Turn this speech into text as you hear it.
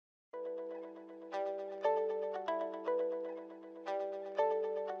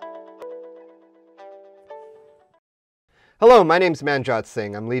Hello, my name's Manjot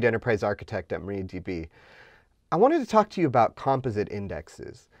Singh. I'm lead enterprise architect at MariaDB. I wanted to talk to you about composite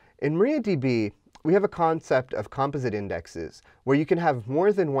indexes. In MariaDB, we have a concept of composite indexes where you can have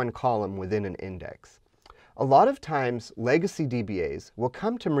more than one column within an index. A lot of times, legacy DBAs will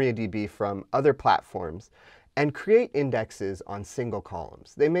come to MariaDB from other platforms and create indexes on single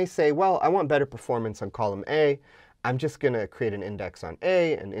columns. They may say, well, I want better performance on column A. I'm just going to create an index on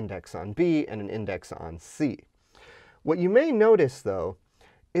A, an index on B, and an index on C. What you may notice, though,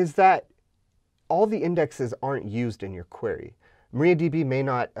 is that all the indexes aren't used in your query. MariaDB may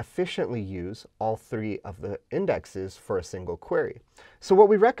not efficiently use all three of the indexes for a single query. So what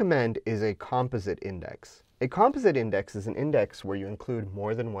we recommend is a composite index. A composite index is an index where you include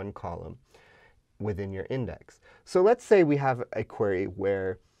more than one column within your index. So let's say we have a query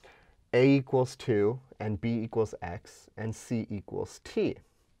where A equals 2, and B equals X, and C equals T.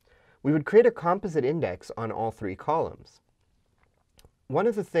 We would create a composite index on all three columns. One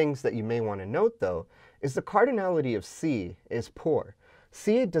of the things that you may want to note, though, is the cardinality of C is poor.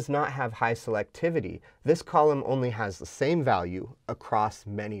 C does not have high selectivity. This column only has the same value across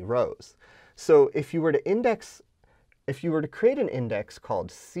many rows. So if you were to create an index called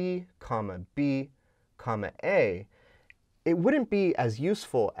C, B, A, it wouldn't be as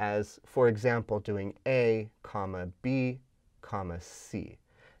useful as, for example, doing A, B, C.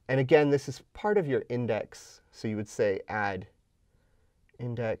 And again, this is part of your index. So you would say add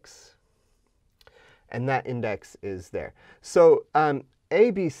index, and that index is there. So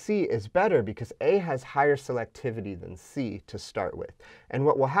A, B, C is better because A has higher selectivity than C to start with. And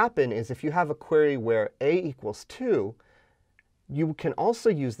what will happen is if you have a query where A equals 2, you can also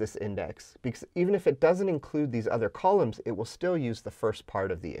use this index, because even if it doesn't include these other columns, it will still use the first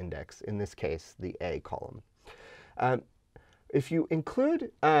part of the index, in this case, the A column. If you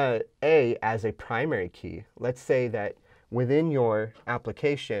include A as a primary key, let's say that within your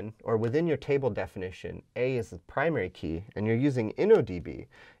application or within your table definition, A is the primary key, and you're using InnoDB,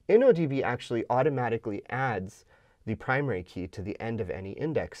 InnoDB actually automatically adds the primary key to the end of any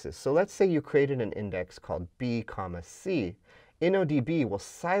indexes. So let's say you created an index called B, C. InnoDB will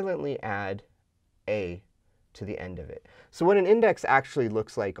silently add A to the end of it. So what an index actually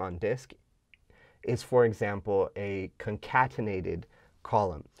looks like on disk is, for example, a concatenated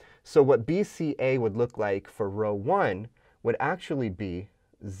column. So what BCA would look like for row 1 would actually be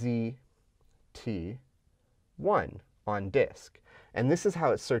ZT1 on disk. And this is how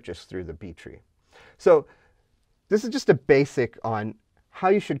it searches through the B tree. So this is just a basic on how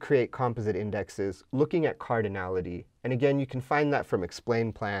you should create composite indexes, looking at cardinality. And again, you can find that from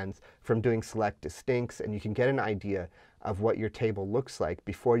explain plans, from doing select distincts, and you can get an idea of what your table looks like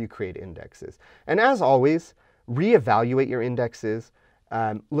before you create indexes. And as always, reevaluate your indexes,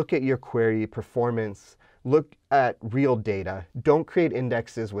 look at your query performance, look at real data. Don't create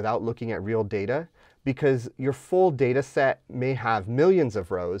indexes without looking at real data, because your full data set may have millions of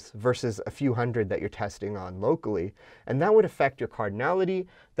rows versus a few hundred that you're testing on locally. And that would affect your cardinality.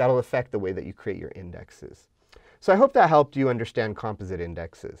 That'll affect the way that you create your indexes. So I hope that helped you understand composite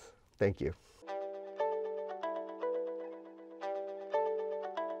indexes. Thank you.